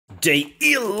Day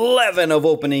 11 of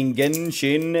opening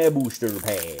Genshin booster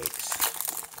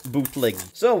packs. Bootleg.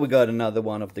 So we got another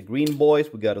one of the green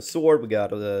boys. We got a sword. We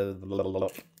got a...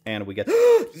 And we got...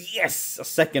 Yes! A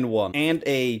second one. And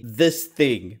a... This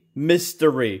thing.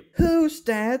 Mystery. Who's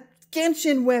that?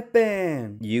 Genshin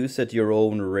weapon. Use at your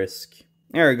own risk.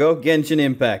 There we go, Genshin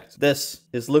Impact. This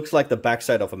looks like the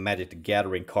backside of a Magic the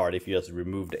Gathering card if you just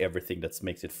removed everything that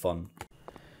makes it fun.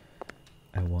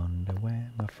 I wonder where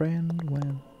my friend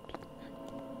went.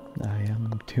 I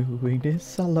am doing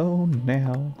this alone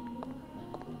now.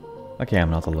 Okay, I'm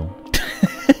not alone.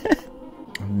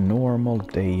 A normal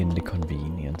day in the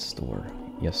convenience store.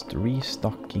 Just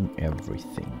restocking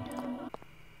everything.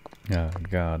 Oh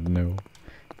god, no.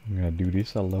 I'm gonna do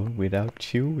this alone without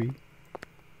Chewy.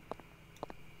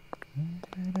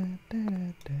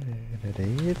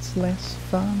 It's less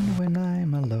fun when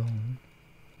I'm alone.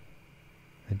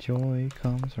 The joy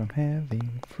comes from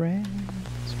having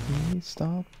friends. Please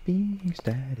stop being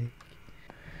static.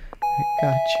 I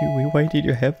got you. Why did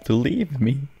you have to leave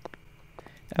me?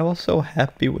 I was so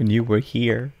happy when you were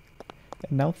here.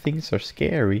 And now things are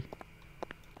scary.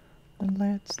 And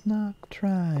let's not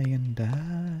try and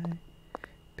die.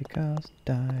 Because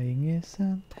dying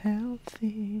isn't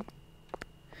healthy.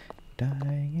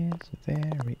 Dying is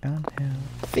very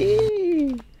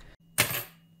unhealthy.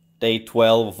 Day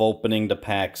 12 of opening the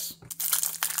packs.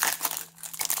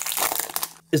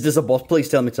 Is this a boss? Please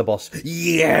tell me it's a boss.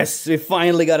 Yes! We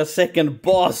finally got a second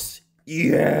boss!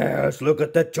 Yes! Look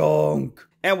at that chunk!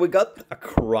 And we got a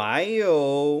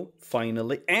cryo,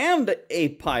 finally, and a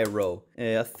pyro.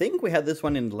 I think we had this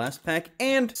one in the last pack,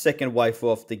 and second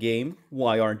waifu of the game.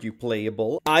 Why aren't you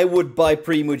playable? I would buy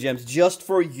Primogems just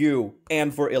for you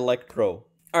and for Electro.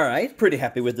 Alright, pretty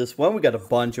happy with this one. We got a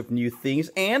bunch of new things,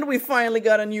 and we finally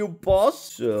got a new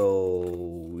boss,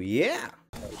 so yeah.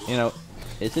 You know,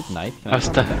 is it night? Can How's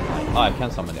that? Oh, I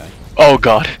can't summon the eye. Oh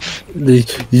god.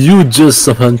 You just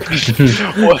summoned.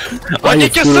 Why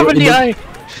did you summon the eye?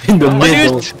 In the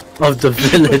middle of the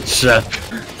village.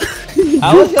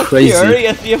 I was just crazy.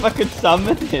 curious to see if I could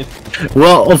summon it.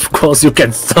 Well, of course you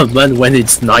can summon when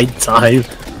it's nighttime.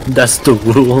 That's the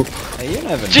rule. Hey, you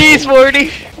never know. Jeez,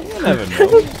 Morty! You never know.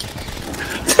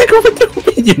 What do you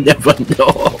mean you never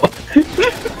know?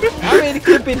 I mean, it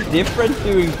could be different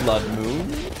during Blood Moon.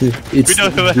 It's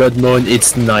blood moon,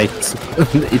 it's night.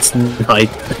 It's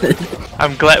night.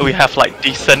 I'm glad we have like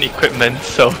decent equipment,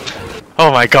 so...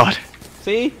 Oh my god.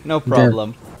 See? No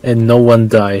problem. And no one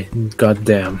die.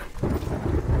 Goddamn.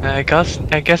 I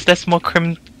guess that's more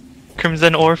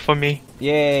crimson ore for me.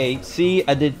 Yay. See,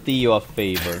 I did Theo a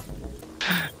favor.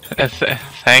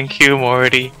 Thank you,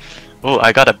 Morty. Oh,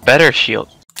 I got a better shield.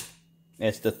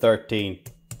 It's the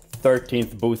 13th.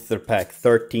 13th booster pack.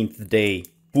 13th day.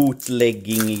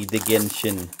 Bootlegging the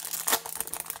Genshin.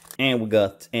 And we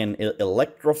got an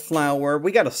Electro Flower.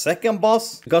 We got a second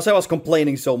boss. Because I was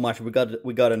complaining so much, we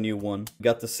got a new one. We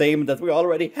got the same that we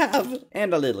already have.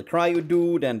 And a little Cryo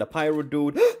Dude and a Pyro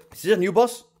Dude. Is this a new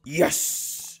boss?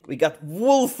 Yes! We got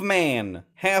Wolfman.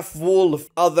 Half wolf,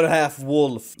 other half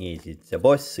wolf. Yes, it's a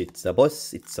boss, it's a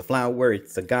boss, it's a flower,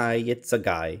 it's a guy, it's a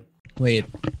guy. Wait,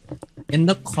 in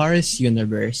the Chorus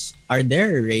universe, are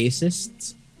there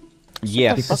racists?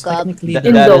 Yes. Because technically That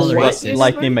they're all is what racist.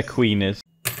 Lightning McQueen is.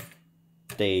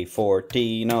 Day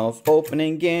 14 of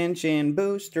opening Genshin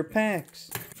booster packs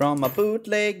from a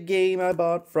bootleg game I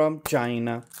bought from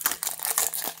China.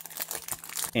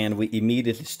 And we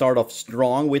immediately start off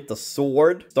strong with the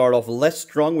sword. Start off less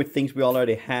strong with things we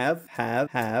already have.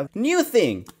 New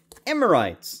thing!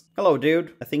 Emerites. Hello,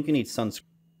 dude. I think you need sunscreen.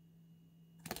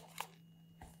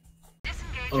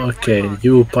 Okay,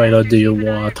 you pilot the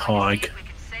warthog.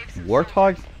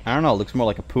 Warthog? I don't know, looks more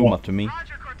like a puma to me.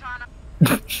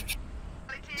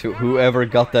 To whoever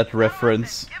got that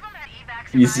reference.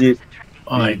 Easy.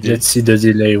 Alright, let's see the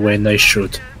delay when I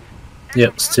shoot.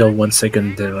 Yep, still 1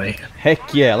 second delay.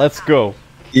 Heck yeah, let's go.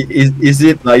 Is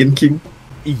it Lion King?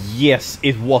 Yes,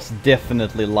 it was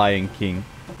definitely Lion King.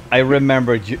 I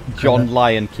remember John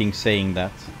Lion King saying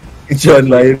that. John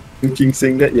Lion King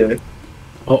saying that, yeah.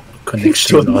 Oh,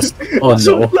 connection lost. Oh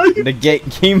no. The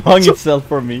game hung itself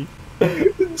for me.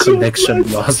 Connection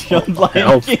lost. John Lion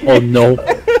Help. King. Oh no.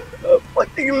 I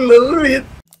fucking love it.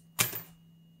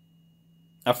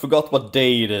 I forgot what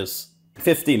day it is.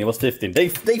 15, it was 15. Day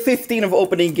 15 of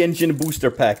opening Genshin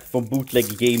booster pack from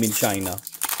bootleg game in China.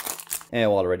 And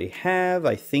we already have,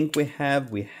 I think we have.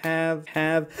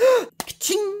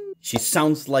 Ka-ching! She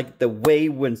sounds like the way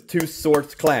when two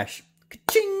swords clash.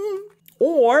 Ka-ching!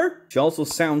 Or, she also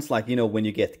sounds like, you know, when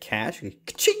you get cash.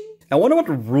 Ka-ching! I wonder what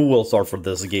the rules are for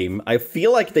this game. I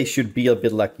feel like they should be a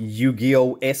bit like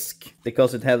Yu-Gi-Oh-esque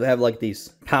because it have like these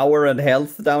power and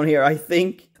health down here, I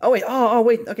think. Oh wait,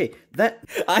 wait, okay. That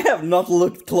I have not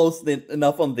looked closely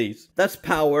enough on these. That's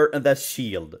power and that's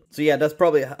shield. So yeah, that's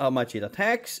probably how much it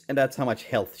attacks and that's how much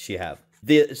health she have.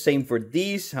 The same for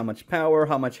these, how much power,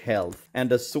 how much health. And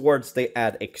the swords they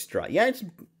add extra. Yeah,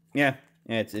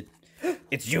 it's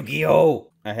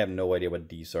Yu-Gi-Oh! I have no idea what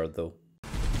these are though.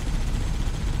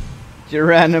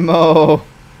 Geronimo!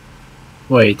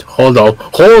 Wait, hold on.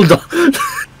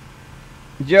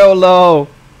 Jolo!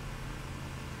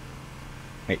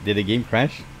 Wait, did the game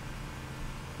crash?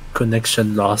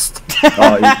 Connection lost.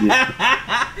 Oh, it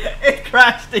It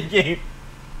crashed the game.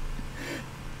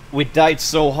 We died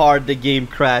so hard the game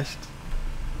crashed.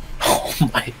 Oh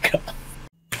my god.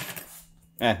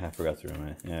 I forgot to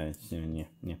remember.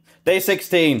 Yeah. Day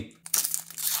 16.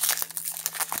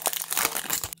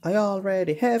 I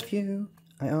already have you.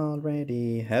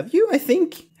 I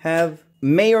think.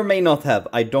 May or may not have.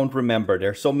 I don't remember.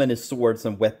 There are so many swords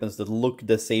and weapons that look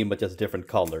the same but just different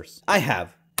colors. I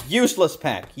have. Useless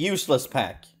pack.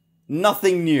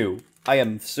 Nothing new. I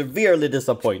am severely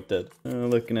disappointed.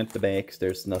 Looking at the backs,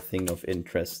 there's nothing of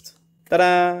interest.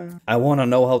 Ta-da! I want to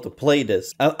know how to play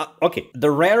this. Okay,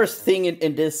 the rarest thing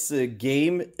in this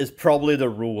game is probably the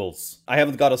rules. I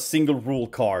haven't got a single rule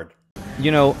card.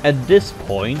 You know, at this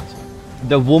point,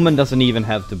 the woman doesn't even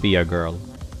have to be a girl.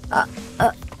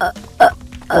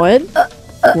 What?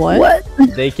 What?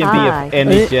 They can be Hi. of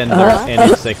any gender,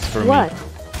 any sex for me. What?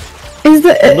 Is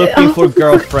the Looking for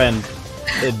girlfriend.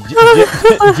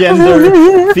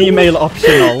 Gender, female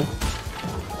optional.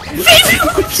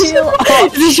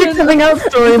 This is coming out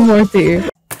story, Morty.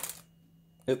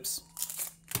 Oops.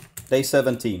 Day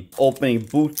 17. Opening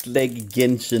bootleg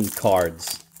Genshin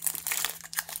cards.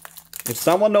 If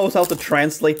someone knows how to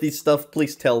translate these stuff,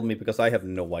 please tell me, because I have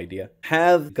no idea.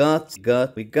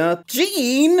 We got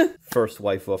Jean! First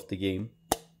wife of the game.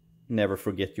 Never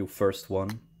forget you, first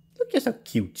one. Look just how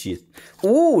cute she is.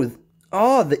 Ooh!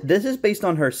 Oh, this is based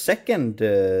on her second,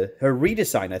 her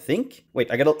redesign, I think. Wait,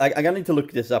 I gotta need to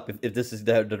look this up if this is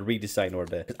the redesign or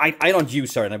the... I don't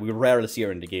use her and we rarely see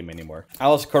her in the game anymore. I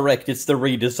was correct, it's the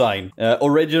redesign.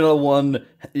 Original one,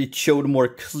 it showed more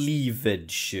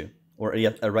cleavage. Or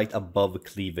right above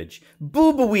cleavage.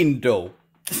 Boob window!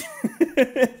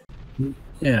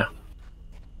 Yeah.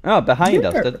 Oh, behind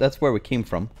us, that's where we came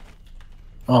from.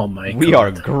 Oh my god. We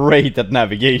are great at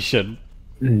navigation.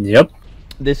 Yep.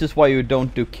 This is why you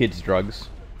don't do kids drugs.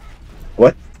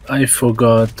 What? I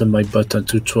forgot my button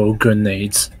to throw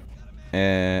grenades.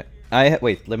 Wait,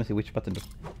 let me see which button.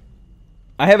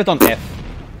 I have it on F.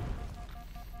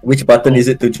 Which button is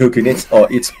it to throw grenades? Oh,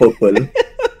 it's purple.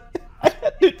 I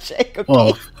had to check, okay.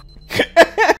 Oh,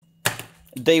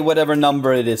 Day whatever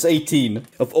number it is, 18.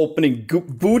 Of opening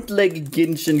bootleg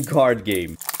Genshin card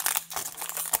game.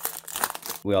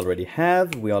 We already have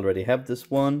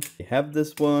this one. We have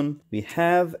this one.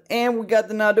 And we got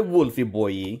another Wolfie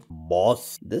boy.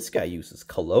 Boss, this guy uses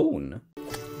cologne.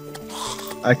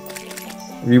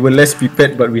 We were less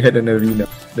prepared, but we had an arena.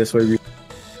 That's why we...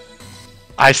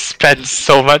 I spent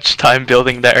so much time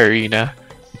building the arena.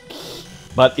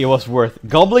 But it was worth.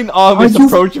 Goblin army is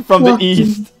approaching from the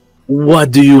east. what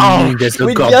do you mean there's a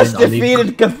We goblin just army?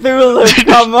 defeated Cthulhu,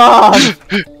 come on!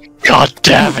 God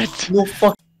damn it! No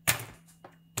fuck.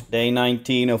 Day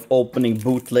 19 of opening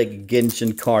bootleg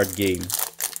Genshin card game.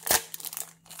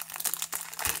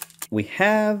 We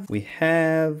have.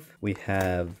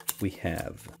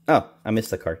 Oh, I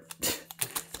missed a card.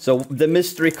 So the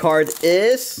mystery card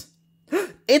is...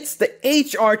 It's the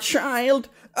HR child!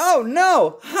 Oh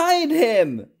no! Hide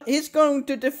him! He's going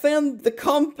to defend the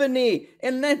company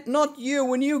and not you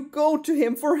when you go to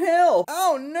him for help!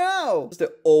 Oh no! It's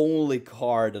the only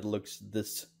card that looks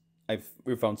this...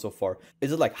 we found so far.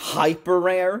 Is it like hyper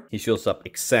rare? He shows up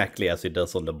exactly as he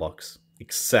does on the box.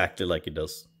 Exactly like he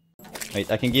does.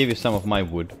 Wait, I can give you some of my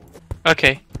wood.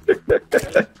 Okay.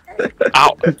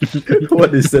 Ow.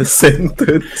 What is that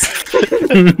sentence?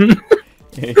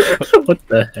 What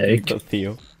the heck? So,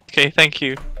 Theo. Okay, thank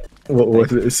you. What was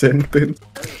that sentence?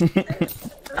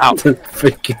 Ow. The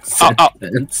freaking Ow, ow.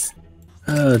 sentence.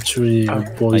 Ah, tree, I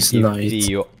boys give night.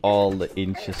 Theo all the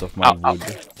inches of my Ow, ow.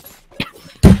 wood.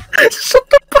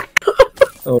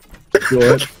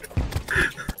 God.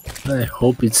 I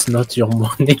hope it's not your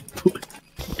money.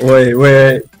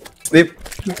 Wait. Snip.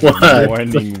 What?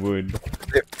 Morning wood.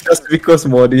 Just because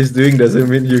Modi is doing doesn't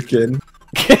mean you can.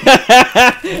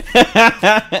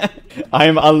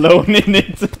 I'm alone in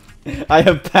it. I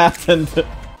have patented.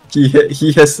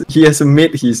 He has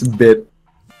made his bed.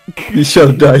 He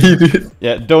shall die in it.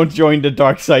 Yeah, don't join the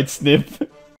dark side, Snip.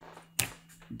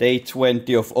 Day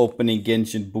 20 of opening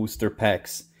Genshin booster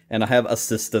packs. And I have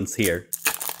assistants here.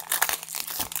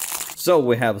 So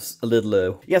we have a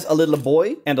little, a little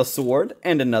boy and a sword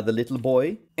and another little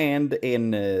boy. And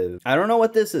I don't know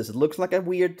what this is. It looks like a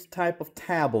weird type of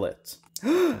tablet.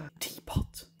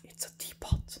 Teapot. It's a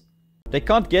teapot. They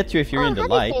can't get you if you're in the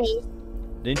light.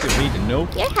 Didn't you read the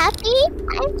note? You're happy?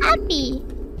 I'm happy.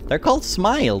 They're called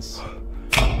smiles.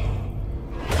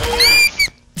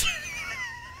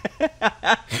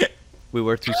 We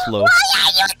were too slow. Why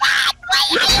are you dead?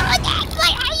 Why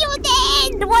are you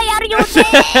dead? Why are you dead?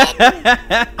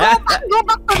 Go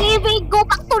back to living. Go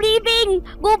back to living.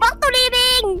 Go back to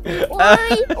living. Oi.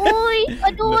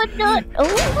 I don't know. Oh,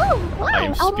 wow.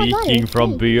 I'm Oh my God, speaking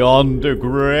from beyond the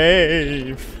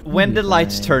grave. When the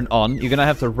lights turn on, you're gonna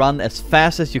have to run as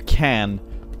fast as you can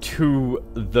to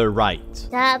the right.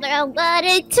 Dad, I'm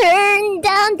gonna turn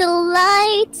down the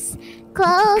lights.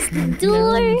 Close the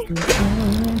door.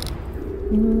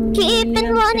 Keep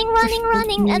on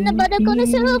running, and nobody's gonna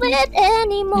solve it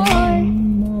anymore.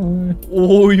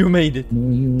 Oh, you made it.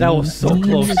 That was so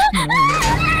close.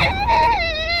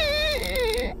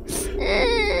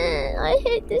 I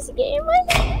hate this game. I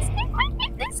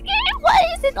hate this game. Why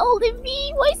is it only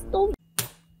me? Why so?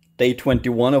 Day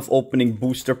 21 of opening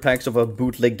booster packs of a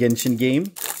bootleg Genshin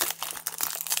game.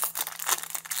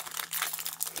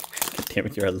 Damn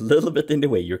it, you're a little bit in the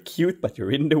way. You're cute, but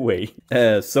you're in the way.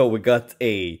 So we got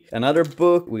another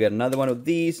book. We got another one of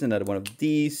these, another one of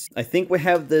these. I think we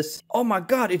have this. Oh my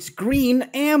god, it's Green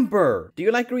Amber. Do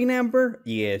you like Green Amber?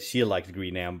 Yeah, she likes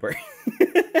Green Amber.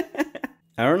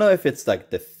 I don't know if it's like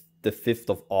the 5th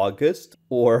of August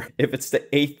or if it's the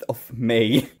 8th of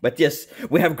May. But yes,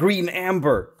 we have Green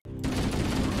Amber.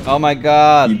 Oh my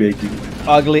god.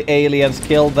 Ugly aliens,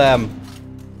 kill them.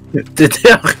 They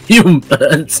are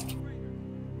humans.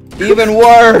 Even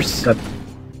worse!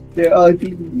 They're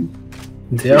ugly.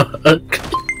 They are ugly.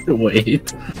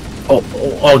 Wait.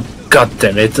 Oh, god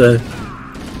damn it.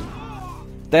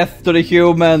 Death to the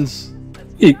humans!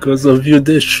 Because of you,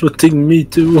 they're shooting me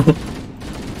too.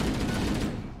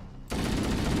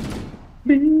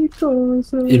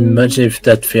 Imagine if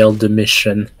that failed the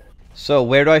mission. So,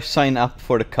 where do I sign up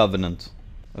for the Covenant?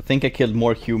 I think I killed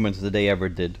more humans than they ever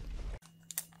did.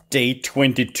 Day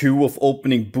 22 of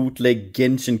opening bootleg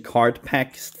Genshin card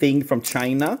packs thing from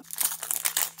China.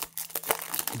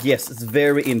 Yes, it's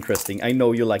very interesting. I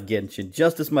know you like Genshin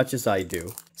just as much as I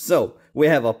do. So, we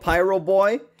have a Pyro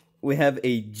Boy, we have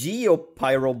a Geo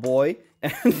Pyro Boy,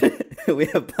 and we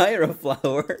have Pyro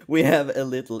Flower, we have a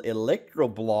little Electro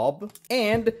Blob,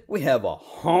 and we have a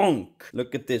Honk.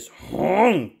 Look at this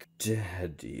Honk.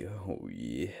 Daddy, oh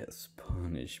yes,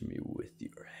 punish me with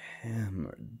your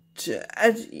hammer,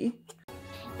 Daddy.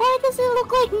 Why does it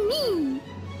look like me?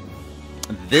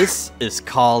 This is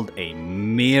called a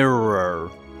mirror.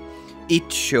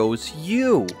 It shows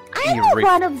you. I don't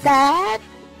want of that.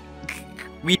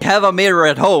 We have a mirror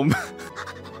at home.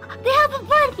 They have a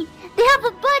bunny. They have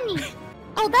a bunny.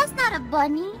 Oh, that's not a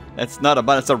bunny. That's not a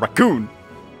bunny, it's a raccoon.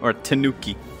 Or a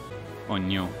tanuki. Oh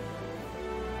no.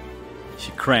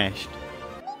 She crashed.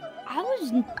 I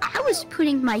was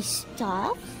putting my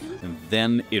stuff. And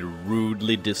then it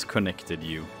rudely disconnected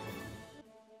you.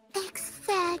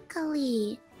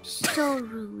 Exactly. So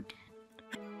rude.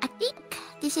 I think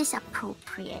this is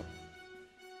appropriate.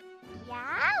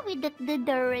 Yeah, with the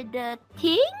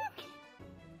thing?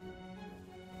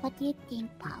 What do you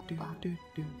think, Papa?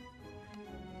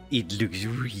 It looks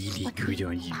really good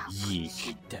on you. Yes,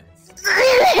 it does.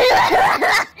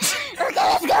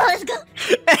 Okay, let's go.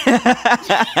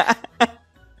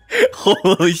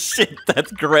 Holy shit, that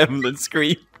gremlin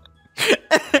scream.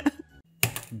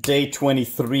 Day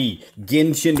 23,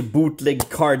 Genshin bootleg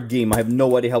card game. I have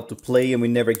no idea how to play and we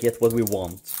never get what we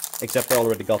want. Except I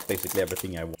already got basically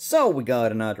everything I want. So we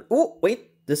got another... Oh,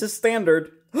 wait, this is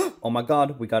standard. Oh my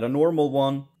god, we got a normal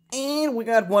one. And we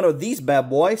got one of these bad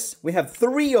boys. We have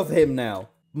 3 of him now.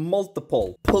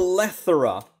 Multiple.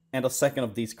 Plethora. And a second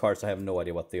of these cards, I have no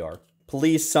idea what they are.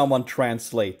 Please someone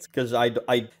translate, because I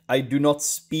do not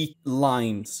speak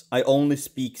lines. I only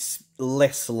speak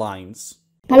less lines.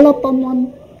 Hello,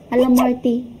 Pomon. Hello,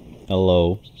 Marty.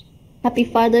 Hello. Happy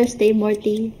Father's Day,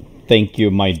 Marty. Thank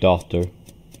you, my daughter.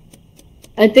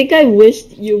 I think I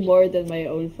wished you more than my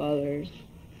own father.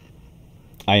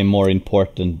 I am more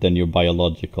important than your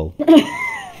biological.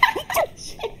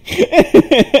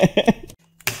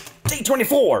 Day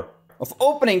 24 of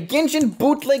opening Genshin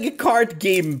bootleg card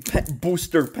game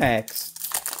booster packs.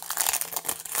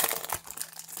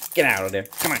 Get out of there.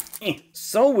 Come on.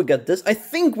 So we got this. I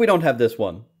think we don't have this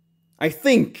one. I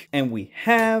think. And we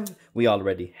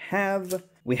already have.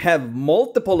 We have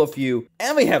multiple of you.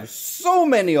 And we have so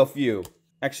many of you.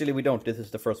 Actually, we don't. This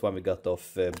is the first one we got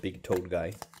of Big Toad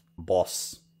Guy.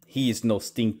 Boss. He is no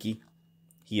stinky.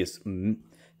 He is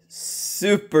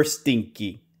super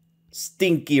stinky.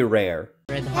 Stinky rare.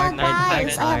 Red Yeah, heart,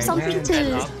 guys, I have something to tell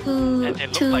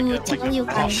you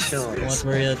guys. What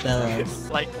were you tell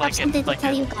us? I have something to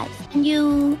tell you guys. Can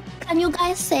you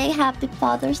guys say Happy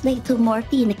Father's Day to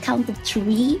Morty in the count of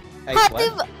 3?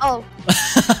 Oh.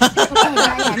 Okay,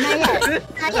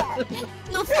 not yet.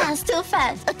 Too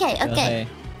fast. Okay.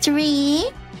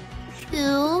 3,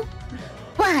 2,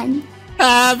 1.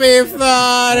 Happy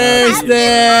Father's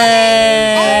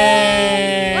Day,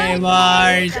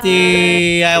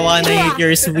 Marty! I wanna eat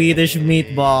your Swedish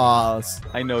meatballs.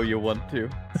 I know you want to.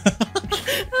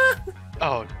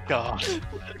 Oh god.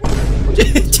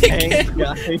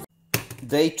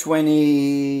 Day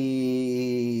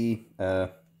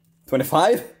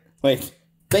 25? Wait.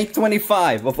 Day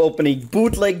 25 of opening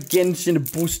bootleg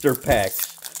Genshin booster packs.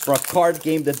 For a card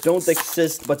game that don't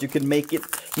exist, but you can make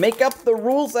up the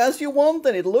rules as you want,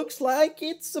 and it looks like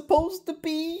it's supposed to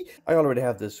be. I already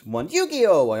have this one.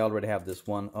 Yu-Gi-Oh! I already have this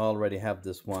one.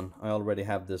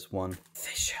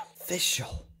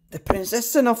 Official. The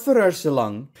Prinsessan of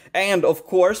Förörselang. And of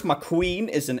course, my queen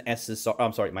is an SSR.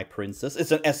 I'm sorry, my princess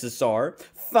is an SSR.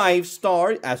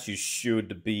 5-star, as you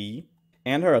should be.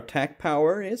 And her attack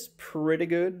power is pretty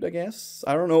good, I guess.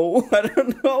 I don't know.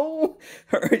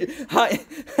 Her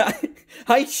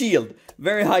high shield.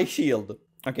 Very high shield.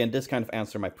 Okay, and this kind of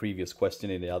answered my previous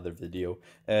question in the other video.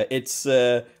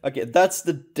 Okay, that's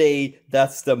the day,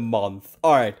 that's the month.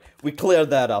 Alright, we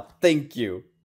cleared that up. Thank you.